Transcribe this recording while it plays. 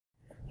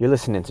You're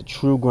listening to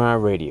True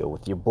Grind Radio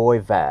with your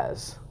boy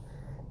Vaz.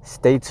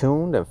 Stay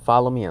tuned and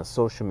follow me on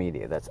social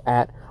media. That's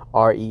at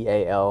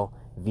REALVAZZ.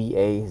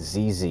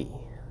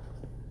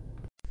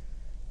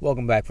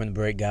 Welcome back from the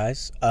break,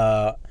 guys.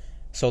 So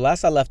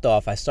last I left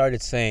off, I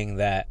started saying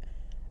that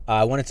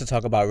I wanted to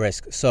talk about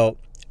risk. So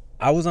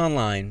I was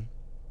online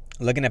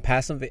looking at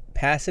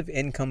passive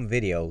income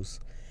videos,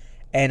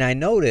 and I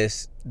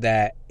noticed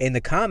that in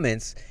the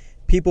comments,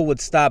 people would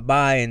stop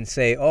by and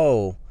say,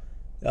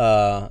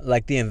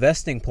 like the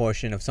investing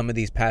portion of some of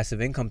these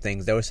passive income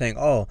things, they were saying,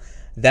 oh,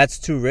 that's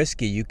too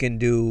risky. You can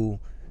do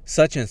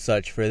such and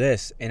such for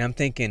this. And I'm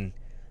thinking,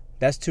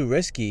 that's too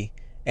risky.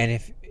 And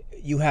if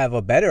you have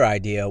a better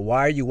idea, why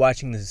are you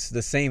watching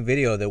the same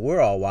video that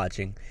we're all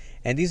watching?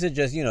 And these are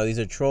just, these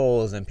are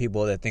trolls and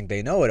people that think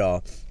they know it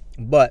all.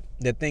 But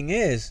the thing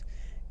is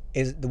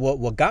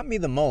what got me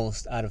the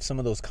most out of some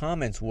of those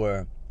comments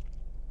were,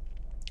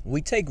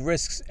 we take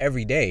risks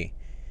every day.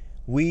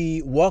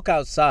 We walk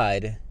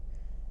outside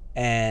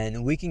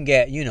and we can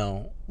get,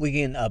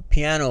 a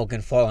piano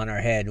can fall on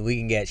our head. We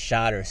can get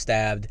shot or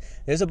stabbed.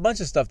 There's a bunch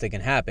of stuff that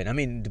can happen. I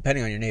mean,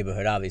 depending on your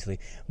neighborhood, obviously.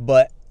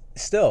 But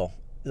still,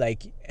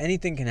 like,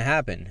 anything can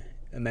happen.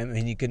 I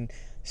mean,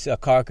 a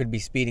car could be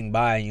speeding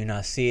by and you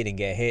not see it and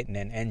get hit and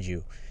then end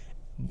you.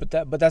 But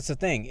that's the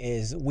thing,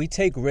 is we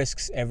take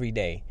risks every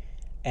day.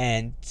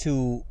 And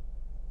to,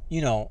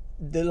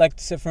 like,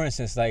 say, for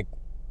instance, like,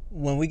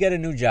 when we get a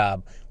new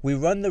job, we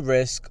run the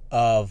risk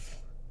of,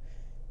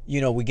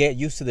 we get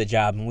used to the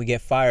job and we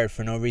get fired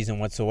for no reason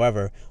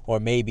whatsoever. Or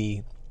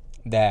maybe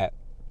that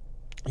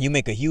you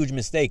make a huge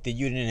mistake that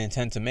you didn't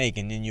intend to make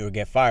and then you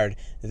get fired.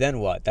 Then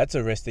what? That's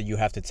a risk that you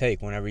have to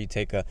take whenever you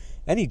take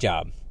any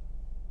job.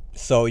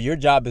 So your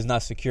job is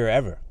not secure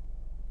ever.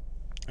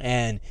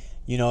 And,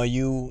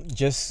 you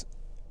just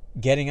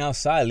getting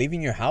outside,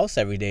 leaving your house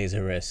every day is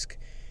a risk.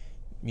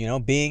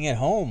 Being at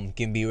home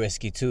can be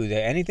risky too.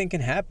 That anything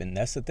can happen.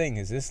 That's the thing,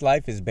 is this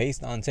life is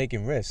based on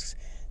taking risks.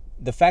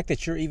 The fact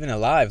that you're even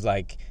alive,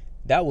 like,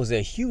 that was a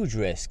huge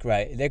risk,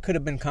 right? There could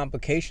have been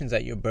complications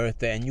at your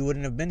birth and you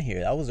wouldn't have been here.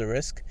 That was a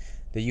risk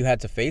that you had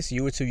to face.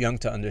 You were too young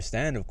to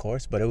understand, of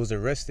course, but it was a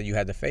risk that you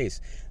had to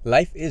face.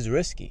 Life is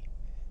risky.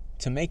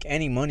 To make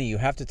any money, you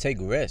have to take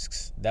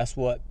risks. That's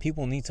what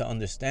people need to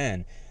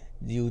understand.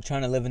 You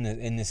trying to live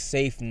in this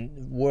safe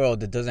world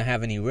that doesn't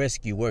have any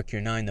risk. You work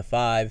your 9 to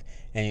 5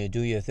 and you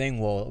do your thing.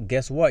 Well,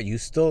 guess what? You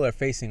still are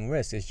facing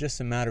risk. It's just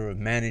a matter of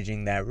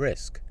managing that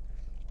risk.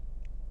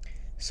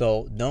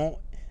 So don't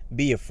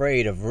be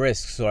afraid of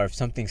risks, or if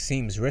something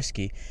seems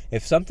risky.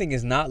 If something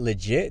is not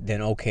legit, then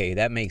okay,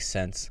 that makes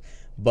sense.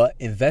 But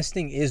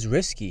investing is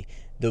risky.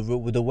 The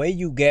way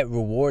you get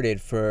rewarded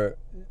for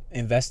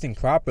investing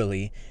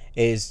properly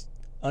is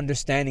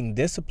understanding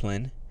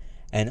discipline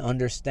and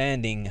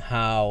understanding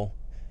how,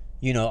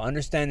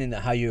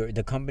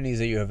 the companies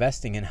that you're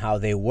investing in, how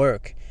they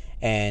work,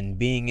 and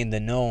being in the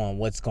know on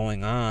what's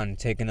going on,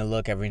 taking a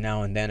look every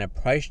now and then at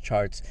price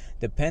charts,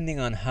 depending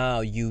on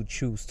how you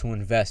choose to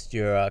invest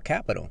your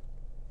capital.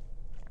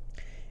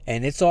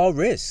 And it's all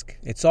risk.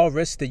 It's all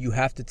risk that you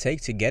have to take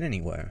to get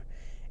anywhere.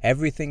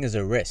 Everything is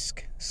a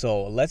risk.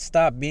 So let's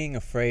stop being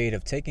afraid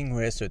of taking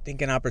risks or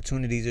thinking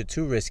opportunities are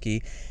too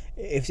risky.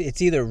 If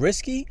it's either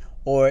risky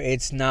or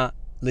it's not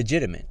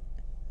legitimate.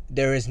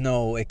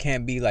 It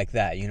can't be like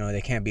that.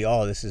 They can't be,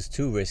 this is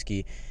too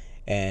risky.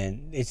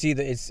 And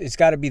it's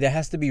got to be, there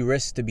has to be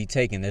risk to be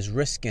taken. There's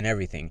risk in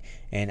everything.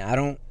 And I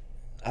don't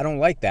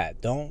like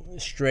that. Don't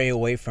stray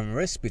away from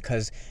risk,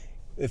 because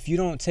if you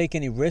don't take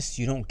any risks,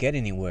 you don't get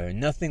anywhere.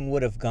 Nothing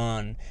would have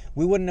gone.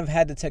 We wouldn't have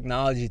had the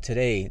technology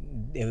today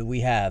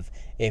we have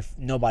if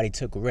nobody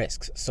took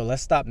risks. So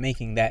let's stop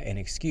making that an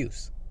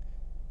excuse.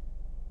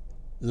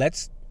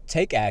 Let's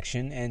take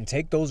action and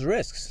take those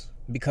risks,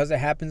 because it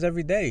happens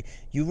every day.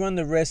 You run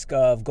the risk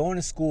of going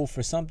to school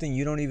for something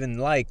you don't even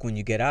like when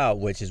you get out,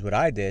 which is what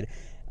I did.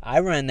 I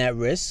ran that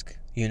risk,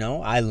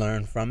 I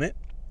learned from it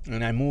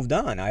and I moved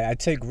on. I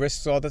take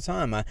risks all the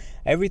time.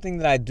 Everything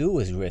that I do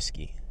is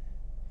risky.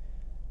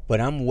 But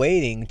I'm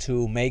waiting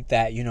to make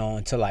that,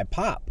 until I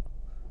pop.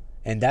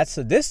 And this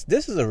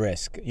is a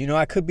risk.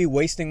 I could be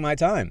wasting my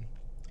time,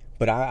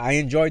 but I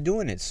enjoy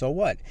doing it. So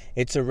what?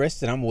 It's a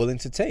risk that I'm willing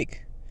to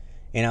take.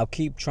 And I'll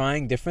keep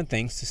trying different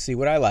things to see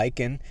what I like,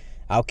 and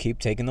I'll keep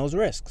taking those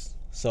risks.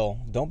 So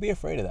don't be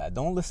afraid of that.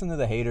 Don't listen to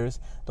the haters.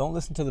 Don't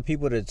listen to the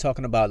people that are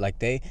talking about like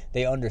they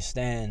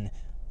understand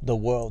the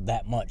world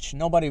that much.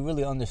 Nobody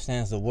really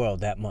understands the world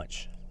that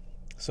much.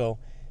 So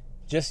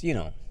just,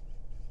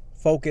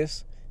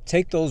 focus,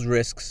 take those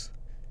risks.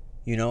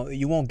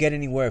 You won't get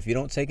anywhere if you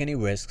don't take any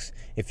risks.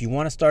 If you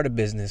want to start a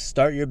business,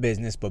 start your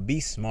business, but be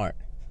smart.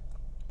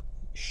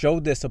 Show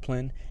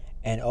discipline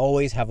and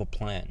always have a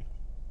plan.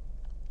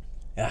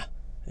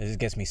 This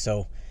gets me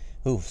so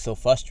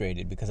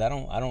frustrated, because I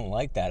don't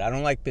like that. I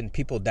don't like putting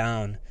people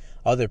down,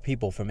 other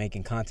people, for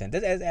making content.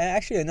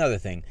 Actually, another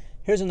thing.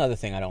 Here's another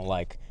thing I don't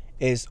like,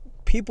 is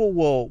people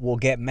will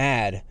get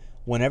mad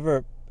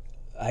whenever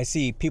I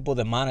see people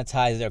that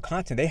monetize their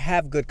content. They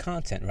have good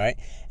content, right?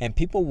 And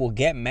people will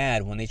get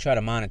mad when they try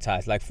to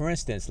monetize. Like, for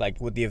instance,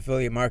 like with the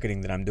affiliate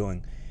marketing that I'm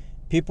doing,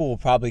 people will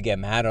probably get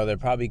mad, or they're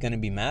probably going to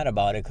be mad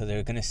about it because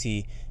they're going to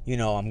see,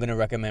 I'm going to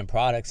recommend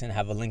products and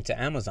have a link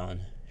to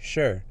Amazon.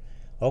 Sure.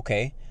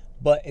 Okay.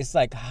 But it's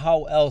like,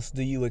 how else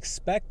do you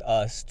expect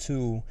us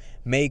to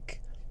make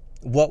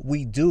what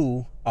we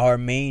do our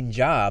main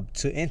job,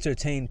 to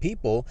entertain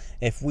people,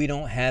 if we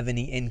don't have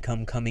any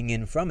income coming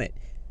in from it?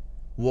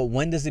 Well,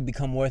 when does it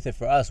become worth it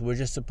for us? We're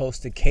just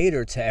supposed to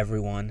cater to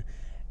everyone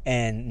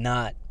and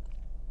not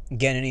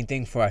get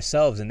anything for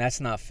ourselves, and that's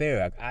not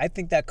fair. I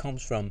think that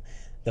comes from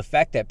the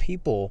fact that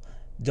people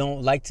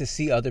don't like to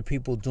see other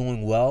people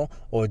doing well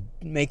or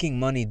making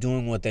money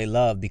doing what they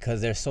love,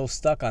 because they're so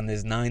stuck on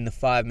this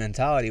 9-to-5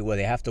 mentality where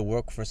they have to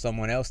work for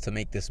someone else to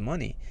make this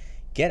money.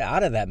 Get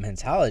out of that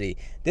mentality.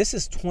 This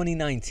is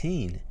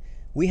 2019.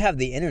 We have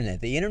the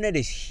internet. The internet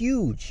is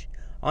huge.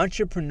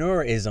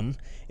 Entrepreneurism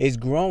is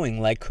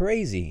growing like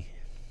crazy.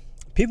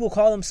 People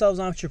call themselves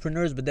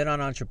entrepreneurs, but they're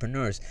not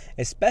entrepreneurs,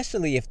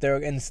 especially if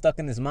they're stuck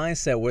in this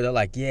mindset where they're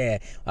like, yeah,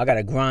 I got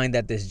to grind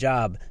at this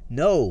job.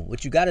 No,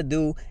 what you got to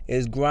do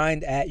is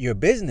grind at your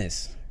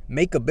business.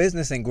 Make a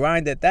business and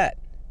grind at that.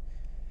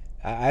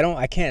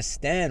 I can't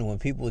stand when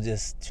people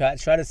just try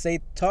to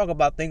talk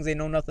about things they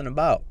know nothing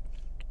about.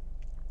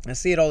 I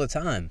see it all the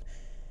time.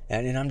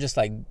 And I'm just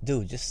like,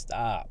 dude, just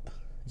stop.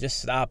 Just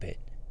stop it.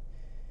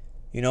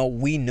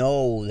 We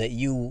know that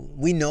you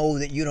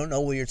don't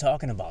know what you're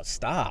talking about.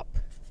 Stop.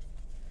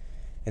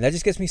 And that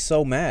just gets me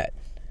so mad.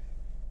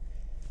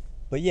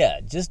 But yeah,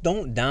 just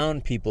don't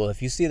down people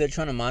if you see they're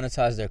trying to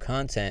monetize their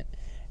content,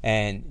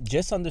 and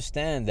just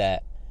understand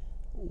that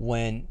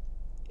when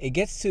it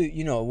gets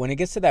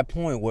to that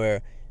point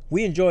where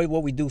we enjoy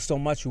what we do so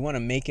much, we want to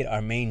make it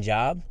our main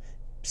job,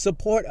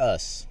 support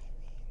us.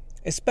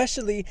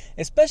 Especially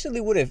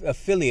with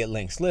affiliate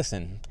links.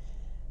 Listen,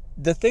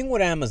 the thing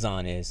with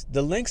Amazon is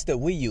the links that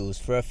we use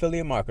for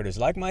affiliate marketers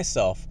like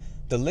myself,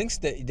 the links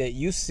that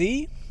you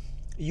see,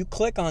 you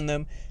click on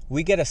them,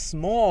 we get a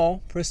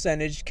small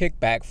percentage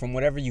kickback from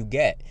whatever you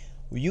get.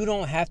 You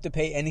don't have to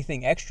pay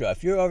anything extra.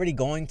 If you're already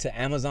going to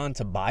Amazon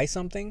to buy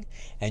something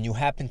and you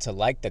happen to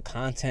like the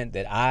content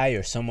that I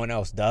or someone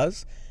else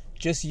does,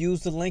 just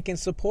use the link and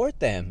support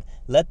them.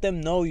 Let them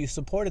know you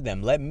supported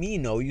them. Let me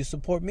know you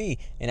support me,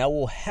 and I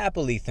will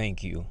happily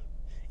thank you.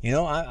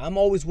 I'm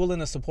always willing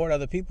to support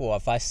other people.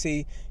 If I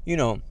see,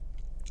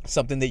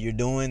 something that you're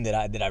doing that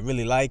I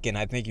really like, and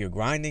I think you're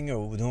grinding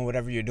or doing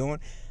whatever you're doing,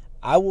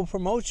 I will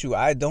promote you.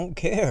 I don't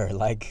care.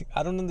 Like,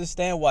 I don't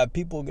understand why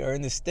people are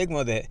in this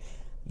stigma that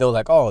they're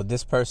like, oh,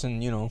 this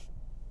person,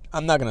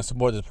 I'm not going to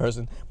support this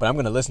person, but I'm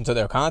going to listen to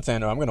their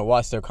content, or I'm going to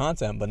watch their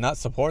content, but not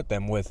support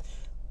them with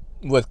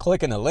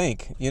clicking a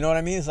link. You know what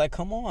I mean? It's like,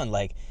 come on.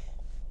 Like,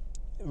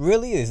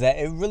 really, is that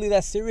really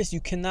that serious? You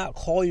cannot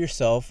call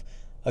yourself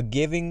a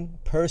giving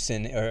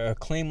person or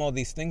claim all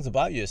these things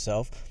about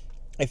yourself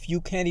if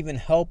you can't even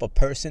help a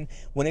person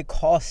when it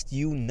costs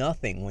you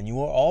nothing, when you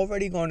are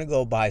already going to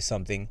go buy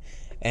something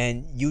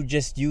and you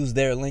just use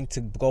their link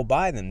to go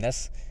buy them.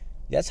 That's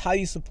how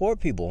you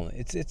support people.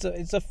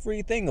 It's a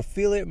free thing.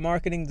 Affiliate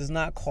marketing does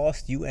not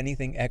cost you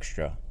anything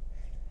extra.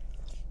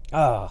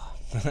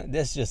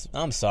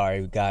 I'm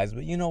sorry, guys,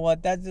 but you know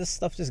what? This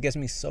stuff just gets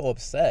me so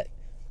upset.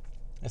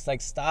 It's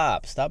like,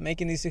 stop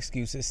making these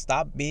excuses.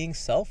 Stop being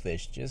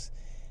selfish. Just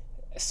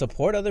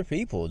support other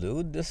people,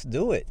 dude. Just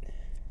do it.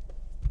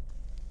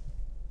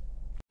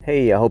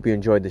 Hey, I hope you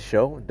enjoyed the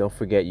show. Don't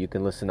forget you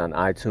can listen on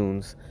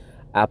iTunes,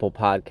 Apple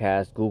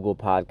Podcasts, Google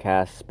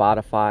Podcasts,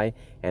 Spotify,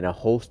 and a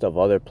host of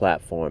other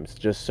platforms.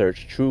 Just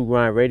search True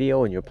Grind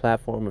Radio in your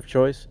platform of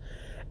choice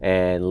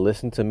and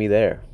listen to me there.